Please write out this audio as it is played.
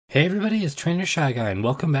Hey everybody, it's Trainer Shyguy and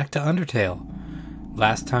welcome back to Undertale.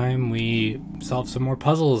 Last time we solved some more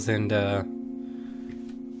puzzles and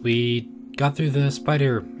we got through the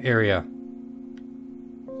spider area.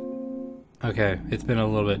 Okay, it's been a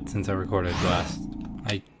little bit since I recorded last.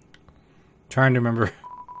 I'm trying to remember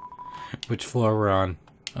which floor we're on.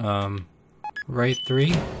 Right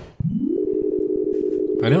 3?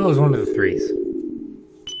 I know it was one of the 3s.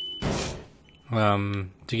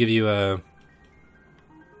 To give you a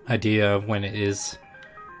idea of when it is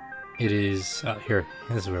here,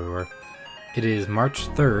 this is where we were. It is March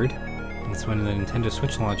 3rd. That's when the Nintendo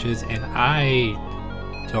Switch launches, and I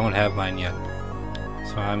don't have mine yet,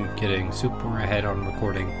 so I'm getting super ahead on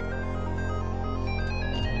recording.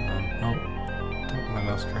 My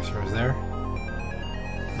mouse cursor is there.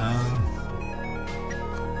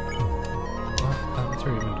 What's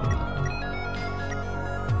already been doing?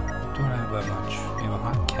 Don't have that much. We have a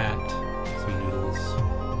hot cat, some noodles.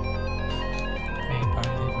 Hey, bought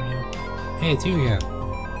anything from you? Hey, it's you again.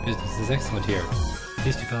 Business is excellent here.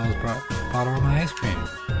 These two fellows bought all my ice cream.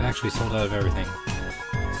 I've actually sold out of everything.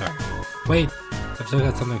 Sorry. Wait! I've still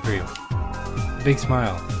got something for you. A big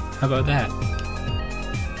smile. How about that?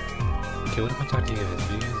 Okay, what if I talk to you guys?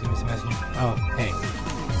 Will you guys give me some ice cream? Oh, hey.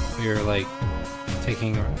 We were like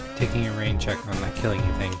taking a rain check on that killing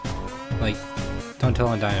you thing. Like, don't tell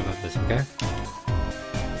Undyne about this, okay?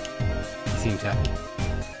 He seems happy.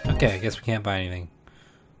 Okay, I guess we can't buy anything.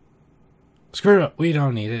 Screw it up, we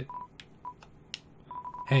don't need it.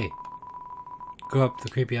 Hey, go up the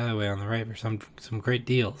creepy alleyway on the right for some great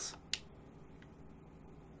deals.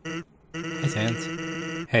 Hey,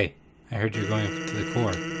 Sans. Hey, I heard you're going to the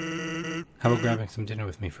core. How about grabbing some dinner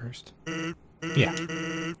with me first? Yeah,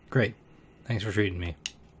 great. Thanks for treating me.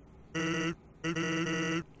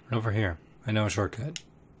 Over here. I know a shortcut.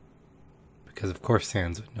 Because of course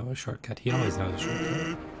Sans would know a shortcut. He always knows a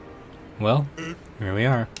shortcut. Well, here we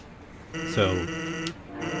are. So,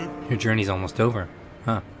 your journey's almost over,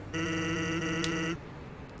 huh? You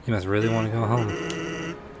must really want to go home.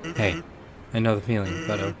 Hey, I know the feeling,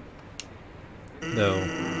 Butto. Though,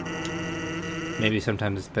 maybe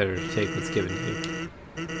sometimes it's better to take what's given to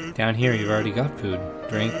you. Down here you've already got food,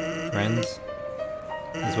 drink, friends.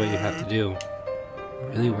 That's what you have to do.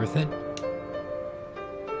 Really worth it?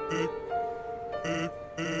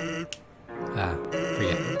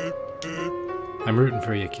 Forget it. I'm rooting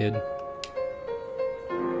for you, kid.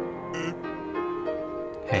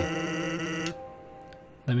 Hey,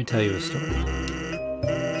 let me tell you a story.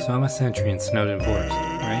 So I'm a sentry in Snowden Forest,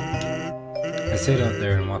 right? I sit out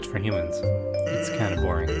there and watch for humans. It's kind of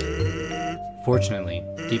boring. Fortunately,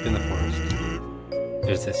 deep in the forest,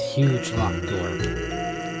 there's this huge locked door,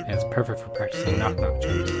 and it's perfect for practicing knock-knock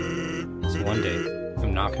jokes. So one day,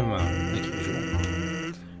 I'm knocking them out like usual.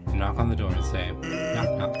 I knock on the door and say, knock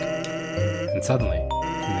knock. And suddenly,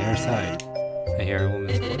 from the other side, I hear a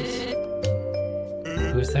woman's voice.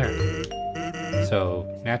 Who's there? So,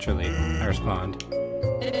 naturally, I respond,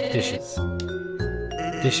 dishes.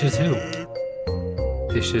 Dishes who?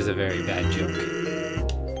 This is a very bad joke.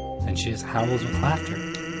 And she just howls with laughter.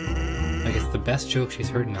 Like it's the best joke she's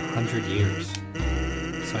heard in 100 years.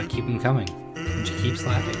 So I keep them coming, and she keeps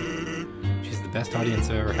laughing. She's the best audience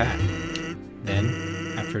I've ever had.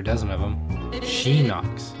 Then, after a dozen of them, she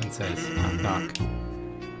knocks and says, knock knock.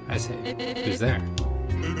 I say, who's there?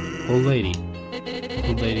 Old lady.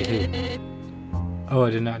 Old lady who? Oh, I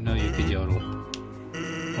did not know you could yodel.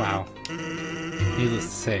 Wow. Needless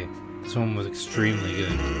to say, this one was extremely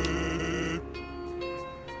good.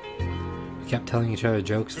 We kept telling each other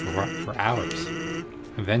jokes for hours.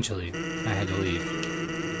 Eventually, I had to leave.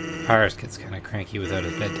 Paris gets kind of cranky without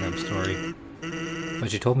his bedtime story. But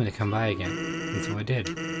she told me to come by again, and so I did.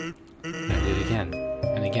 And I did again,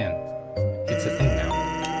 and again. It's a thing now.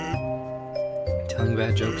 Telling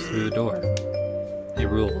bad jokes through the door. It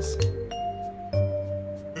rules.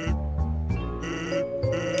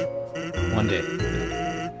 One day,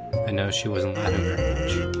 I noticed she wasn't laughing very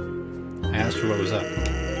much. I asked her what was up,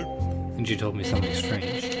 and she told me something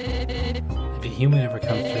strange. If a human ever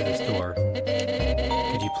comes through this door,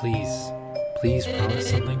 could you please promise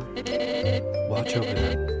something? Watch over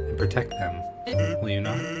them and protect them, will you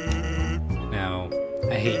not? Now,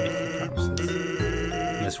 I hate making promises.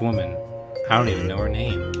 And this woman, I don't even know her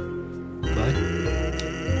name. But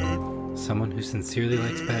someone who sincerely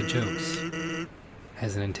likes bad jokes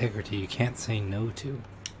has an integrity you can't say no to.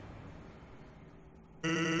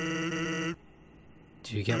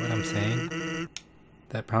 Do you get what I'm saying?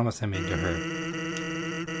 That promise I made to her.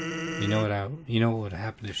 You know what would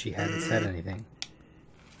happen if she hadn't said anything.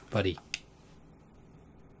 Buddy.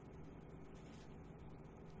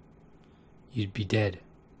 You'd be dead.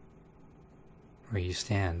 where you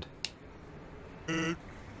stand.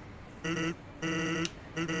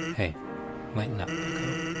 Hey, lighten up,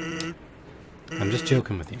 Bucko. I'm just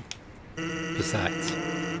joking with you. Besides,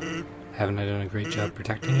 haven't I done a great job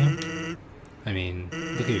protecting you? I mean,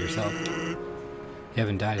 look at yourself. You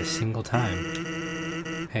haven't died a single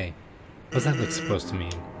time. Hey, what's that look supposed to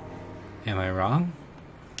mean? Am I wrong?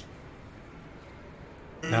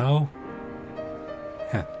 No?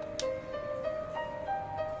 Huh.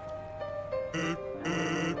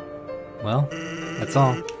 Well, that's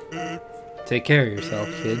all. Take care of yourself,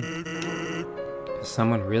 kid. 'Cause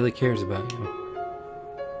someone really cares about you.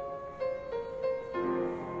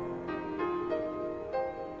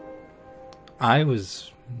 I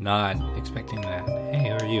was not expecting that. Hey,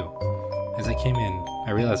 who are you? As I came in,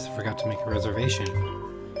 I realized I forgot to make a reservation.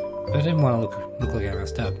 But I didn't want to look like I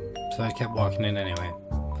messed up, so I kept walking in anyway.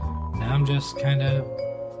 Now I'm just kinda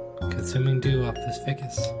consuming dew off this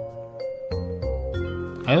ficus.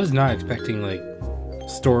 I was not expecting, like,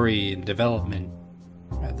 story and development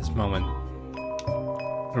at this moment.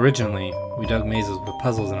 Originally, we dug mazes with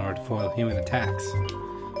puzzles in order to foil human attacks.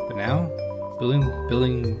 But now,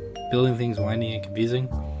 building things winding and confusing,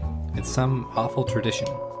 it's some awful tradition.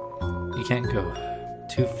 You can't go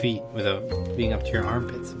 2 feet without being up to your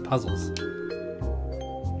armpits in puzzles.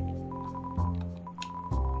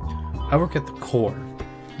 I work at the core.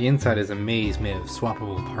 The inside is a maze made of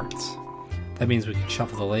swappable parts. That means we can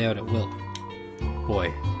shuffle the layout at will.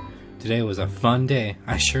 Boy, today was a fun day.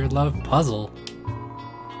 I sure love puzzle.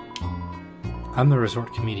 I'm the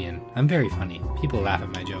resort comedian. I'm very funny. People laugh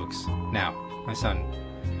at my jokes. Now, my son,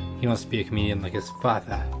 he wants to be a comedian like his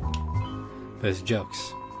father. But his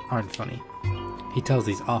jokes aren't funny. He tells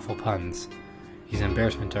these awful puns. He's an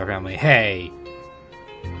embarrassment to our family. Hey!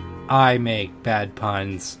 I make bad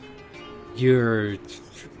puns. You're...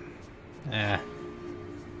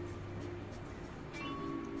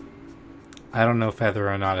 I don't know whether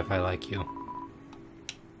or not if I like you.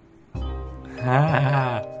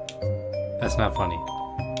 Ah, that's not funny.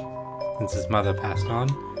 Since his mother passed on,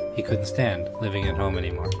 he couldn't stand living at home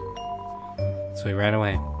anymore. So he ran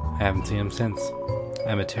away. I haven't seen him since.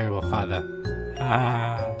 I'm a terrible father.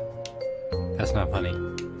 Ah, that's not funny.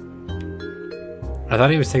 I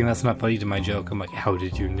thought he was saying that's not funny to my joke. I'm like, how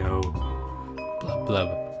did you know? Blub blub.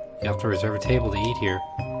 You have to reserve a table to eat here.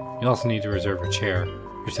 You also need to reserve a chair,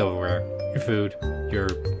 your silverware, your food, your...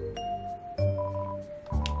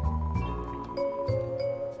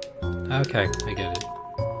 Okay, I get it.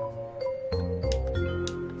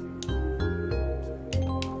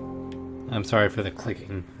 I'm sorry for the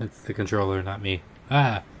clicking. It's the controller, not me.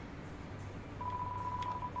 Ah!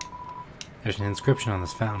 There's an inscription on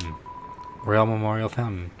this fountain. Royal Memorial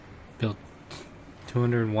Fountain. Built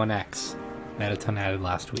 201X. Metaton added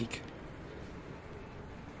last week.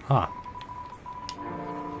 Huh.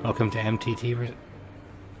 Welcome to MTT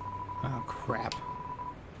Oh, crap.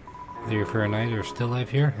 Whether you're for a night or still live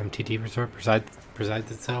here, MTT Resort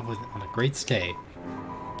presides itself on a great stay.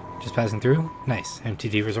 Just passing through? Nice.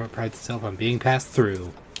 MTT Resort prides itself on being passed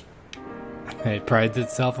through. It prides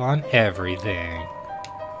itself on everything.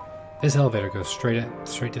 This elevator goes straight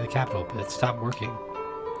to the capital, but it stopped working.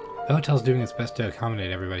 The hotel's doing its best to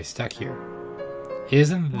accommodate everybody stuck here.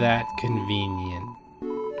 Isn't that convenient?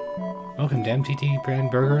 Welcome to MTT Brand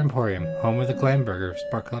Burger Emporium, home of the Glam Burger.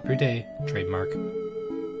 Sparkle up your day. Trademark.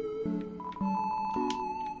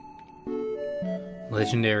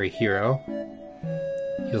 Legendary hero.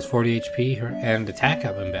 Heals 40 HP and attack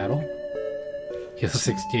up in battle. Heals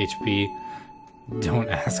 60 HP. Don't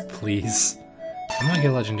ask, please. I'm gonna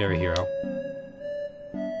get a legendary hero.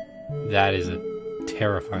 That is a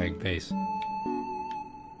terrifying base.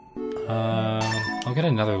 I'll get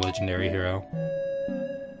another legendary hero.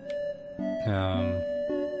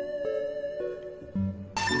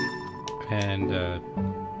 And a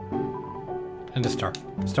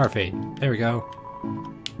Starfade. There we go.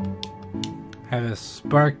 Have a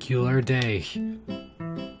sparkular day.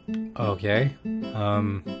 Okay.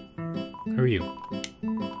 Who are you?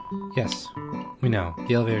 Yes, we know.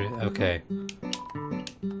 The elevator. Okay.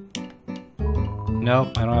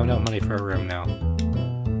 Nope, I don't have enough money for a room now.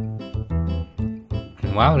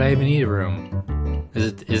 And why would I even need a room? Is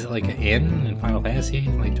it like an inn in Final Fantasy?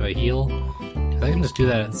 Like, do I heal? 'Cause I can just do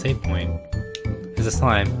that at the save point. As a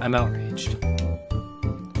slime, I'm outraged.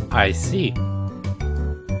 I see.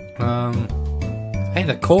 Hey,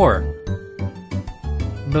 the core!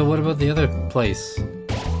 But what about the other place?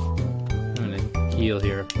 I'm gonna heal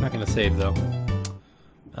here. I'm not gonna save, though.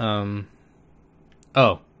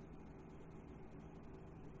 Oh.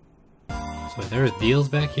 So there's deals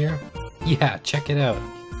back here? Yeah, check it out.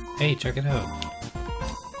 Hey, check it out.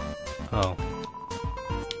 Oh.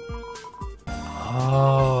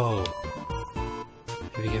 Oh.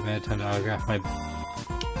 If you get mad time to autograph my...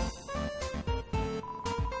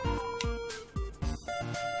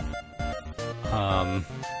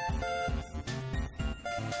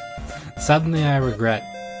 Suddenly I regret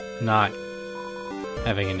not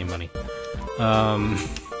having any money.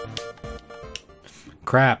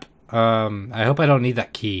 Crap. I hope I don't need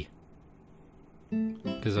that key.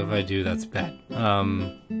 Because if I do, that's bad.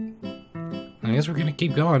 I guess we're gonna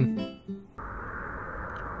keep going.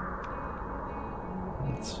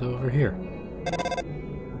 It's over here.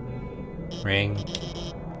 Ring.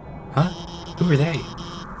 Huh? Who are they?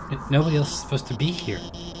 Nobody else is supposed to be here.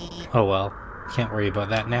 Oh well. Can't worry about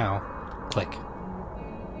that now. Click.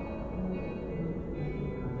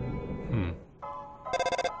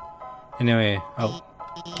 Anyway, oh.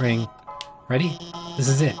 Ring. Ready? This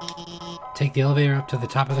is it. Take the elevator up to the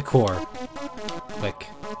top of the core. Click.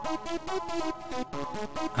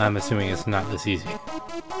 I'm assuming it's not this easy.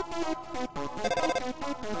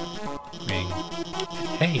 Ring.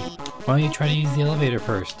 Hey, why don't you try to use the elevator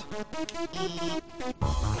first?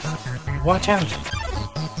 Watch out!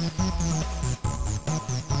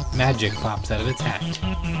 Magic pops out of its hat.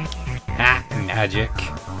 Ah, magic.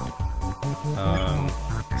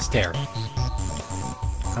 Stare.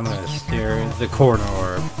 I'm gonna stare at the corner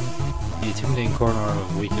orb. The intimidating corner orb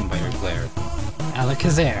is weakened by your glare.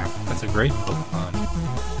 Alakazam! That's a great Pokemon.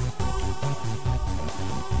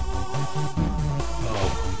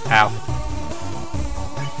 Oh. Ow.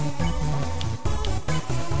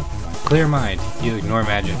 Clear mind. You ignore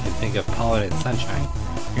magic and think of pollen and sunshine.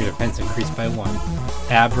 Your defense increased by 1.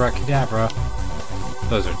 Abracadabra.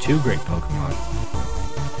 Those are 2 great Pokemon.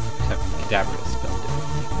 Except Kadabra is spelled differently.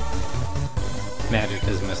 Magic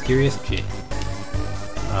is a mysterious G.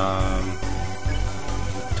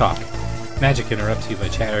 Talk. Magic interrupts you by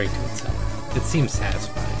chattering to itself. It seems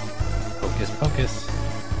satisfied. Hocus pocus.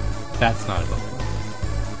 That's not a Pokemon.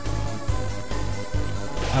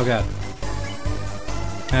 Oh god.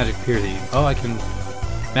 Magic peers at you. Oh, I can...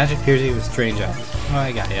 Magic peers at you with strange eyes. Oh,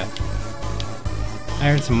 I got ya.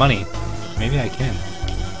 I earned some money. Maybe I can.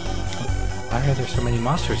 But why are there so many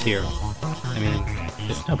monsters here? I mean,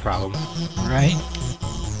 it's no problem, right?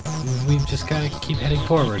 We've just gotta keep heading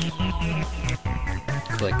forward.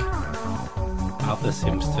 Click. Alpha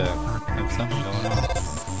seems to have something going on.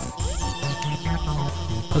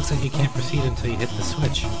 Looks like you can't proceed until you hit the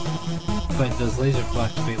switch. But those lasers will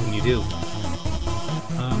activate when you do.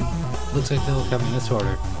 Looks like they'll come in this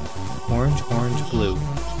order. Orange, orange, blue.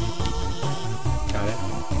 Got it.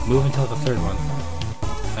 Move until the 3rd one.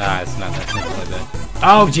 Ah, it's not that simple, I bet.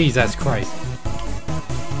 Oh, Jesus Christ!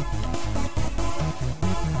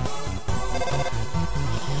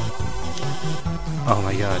 Oh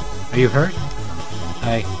my god. Are you hurt?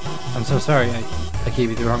 I'm so sorry. I gave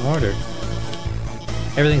you the wrong order.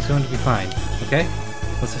 Everything's going to be fine, okay?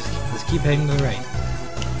 Let's keep heading to the right.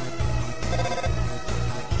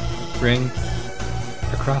 Ring.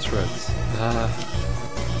 A crossroads.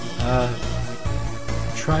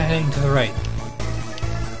 Try heading to the right.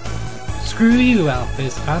 Screw you,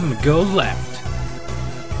 Alphys. I'm gonna go left.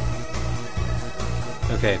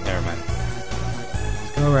 Okay, never mind.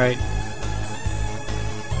 Let's go right.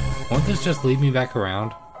 Won't this just lead me back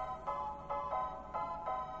around?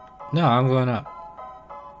 No, I'm going up.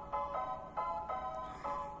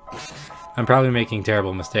 I'm probably making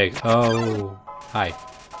terrible mistakes. Oh, hi.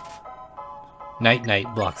 Night Night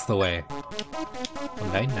blocks the way.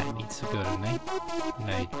 Well, Night Night needs to go to Night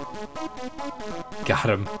Night. Got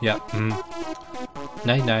him. Yep.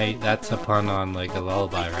 Night Night, that's a pun on like a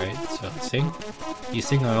lullaby, right? So sing. You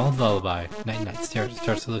sing an old lullaby. Night Night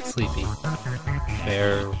starts to look sleepy.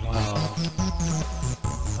 Farewell.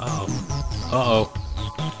 Uh-oh. Uh-oh.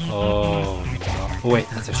 Oh, no. Oh, wait,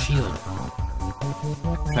 that's a shield.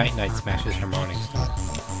 Night Night smashes her morning star.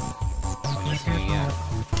 I'm gonna sing again.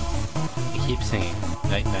 You keep singing.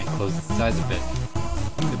 Night Night closes its eyes a bit.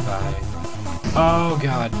 Goodbye. Oh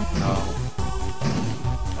god. No.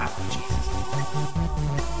 Oh, Jesus.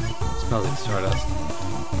 Smells like stardust.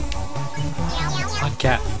 Hot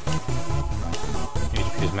cat.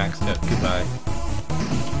 HP's maxed out. Goodbye.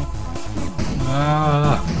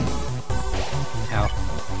 Ah. Ow.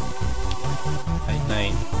 Night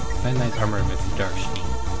Night. Night Night's armor emits a dark sheen.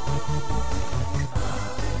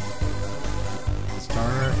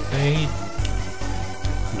 Starfade?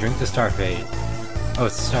 Drink the Starfade. Oh,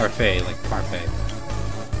 it's Starfade, like parfait.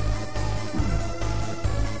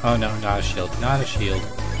 Oh no, not a shield. Not a shield.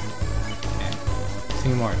 Okay.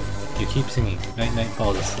 Sing more. You keep singing. Night Night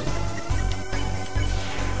falls asleep.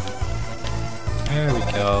 There we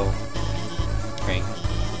go. Ring.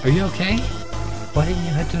 Are you okay? Why didn't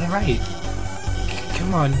you head to the right?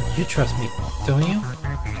 Come on, you trust me, don't you?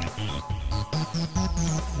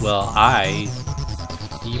 Well,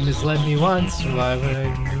 you misled me once, so why would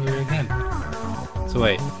I do it again? So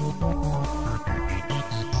wait.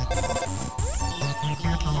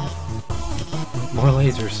 More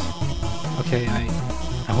lasers. Okay, I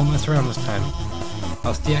won't mess around this time.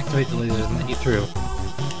 I'll deactivate the lasers and let you through.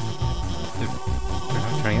 They're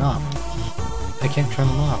not turning off. I can't turn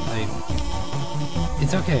them off.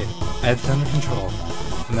 It's okay. I have this under control.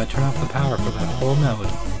 I'm gonna turn off the power for that whole node.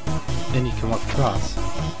 Then you can walk across.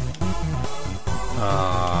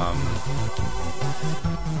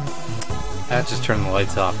 That just turned the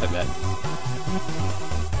lights off, I bet.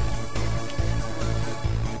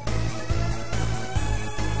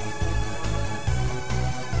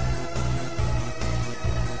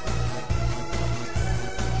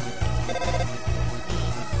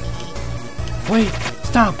 Wait!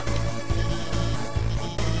 Stop!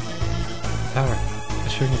 Power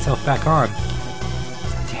is shutting itself back on.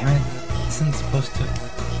 Damn it. This isn't supposed to...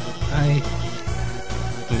 I'm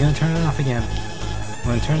gonna turn it off again.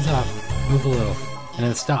 When it turns off, move a little, and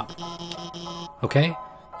then stop. Okay?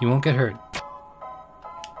 You won't get hurt.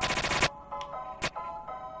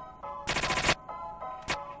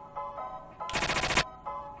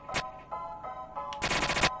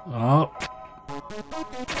 Oh.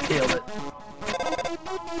 Nailed it.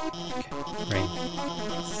 Okay, Rain.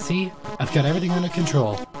 See? I've got everything under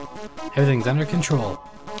control. Everything's under control.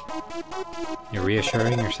 You're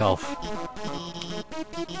reassuring yourself.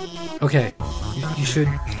 Okay, you should,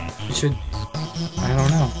 I don't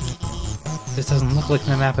know. This doesn't look like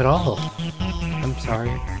my map at all. I'm sorry.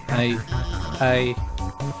 I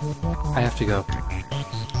have to go.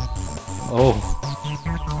 Oh.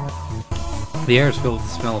 The air is filled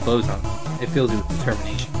with the smell of ozone. It fills you with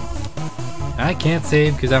determination. I can't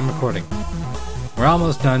save because I'm recording. We're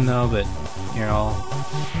almost done though, but, you know.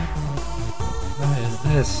 What is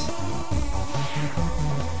this?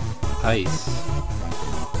 Ice.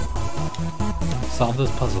 Solve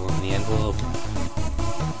this puzzle and the end will open.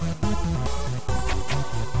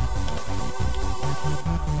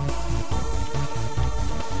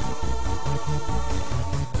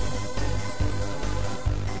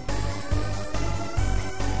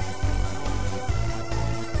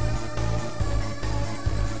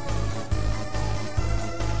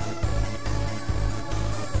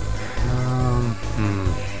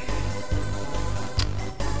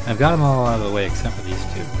 I've got them all out of the way except for these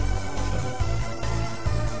two.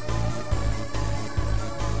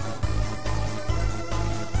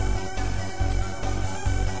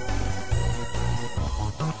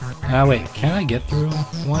 So. Wait, can I get through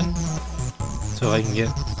one? So I can get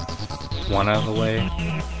one out of the way?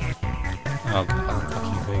 Oh god, I'm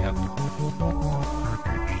fucking going up.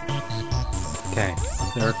 Okay,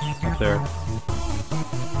 up there.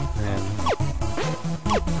 And...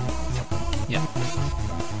 yeah.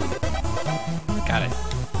 Got it.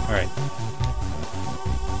 Alright.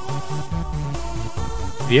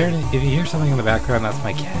 If you hear something in the background, that's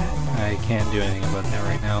my cat. I can't do anything about that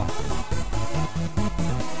right now.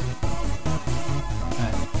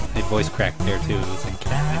 My voice cracked there too. It was like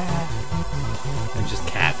cat. And just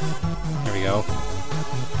cat. There we go.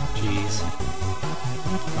 Jeez.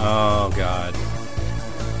 Oh god.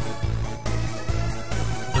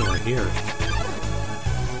 Over here.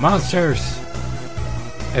 Monsters!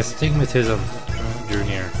 Astigmatism drew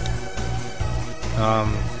near.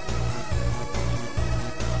 I'm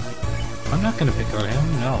not gonna pick on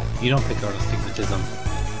him. No, you don't pick on astigmatism.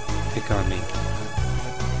 Pick on me.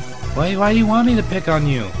 Why do you want me to pick on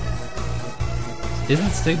you?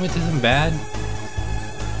 Isn't stigmatism bad?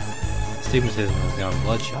 Astigmatism has gone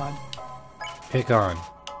bloodshot. Pick on.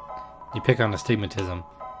 You pick on astigmatism.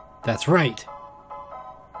 That's right.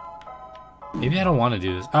 Maybe I don't want to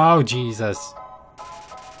do this. Oh Jesus.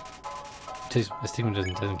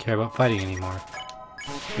 Astigmatism doesn't care about fighting anymore.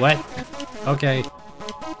 What? Okay.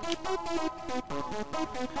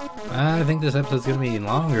 I think this episode's gonna be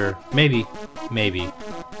longer. Maybe. Maybe.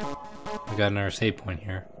 We got another save point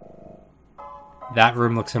here. That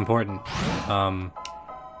room looks important.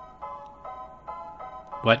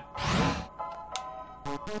 What?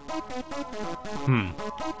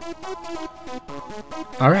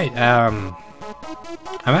 Alright, I'm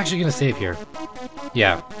actually gonna save here.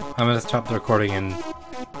 Yeah, I'm gonna stop the recording and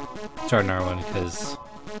start another one because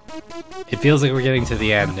it feels like we're getting to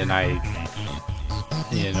the end and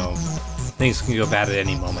you know, things can go bad at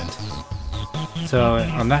any moment. So,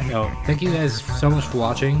 on that note, thank you guys so much for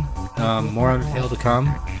watching. More Undertale to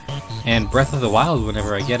come. And Breath of the Wild,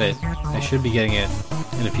 whenever I get it. I should be getting it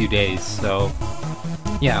in a few days, so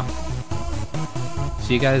yeah.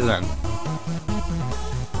 See you guys then.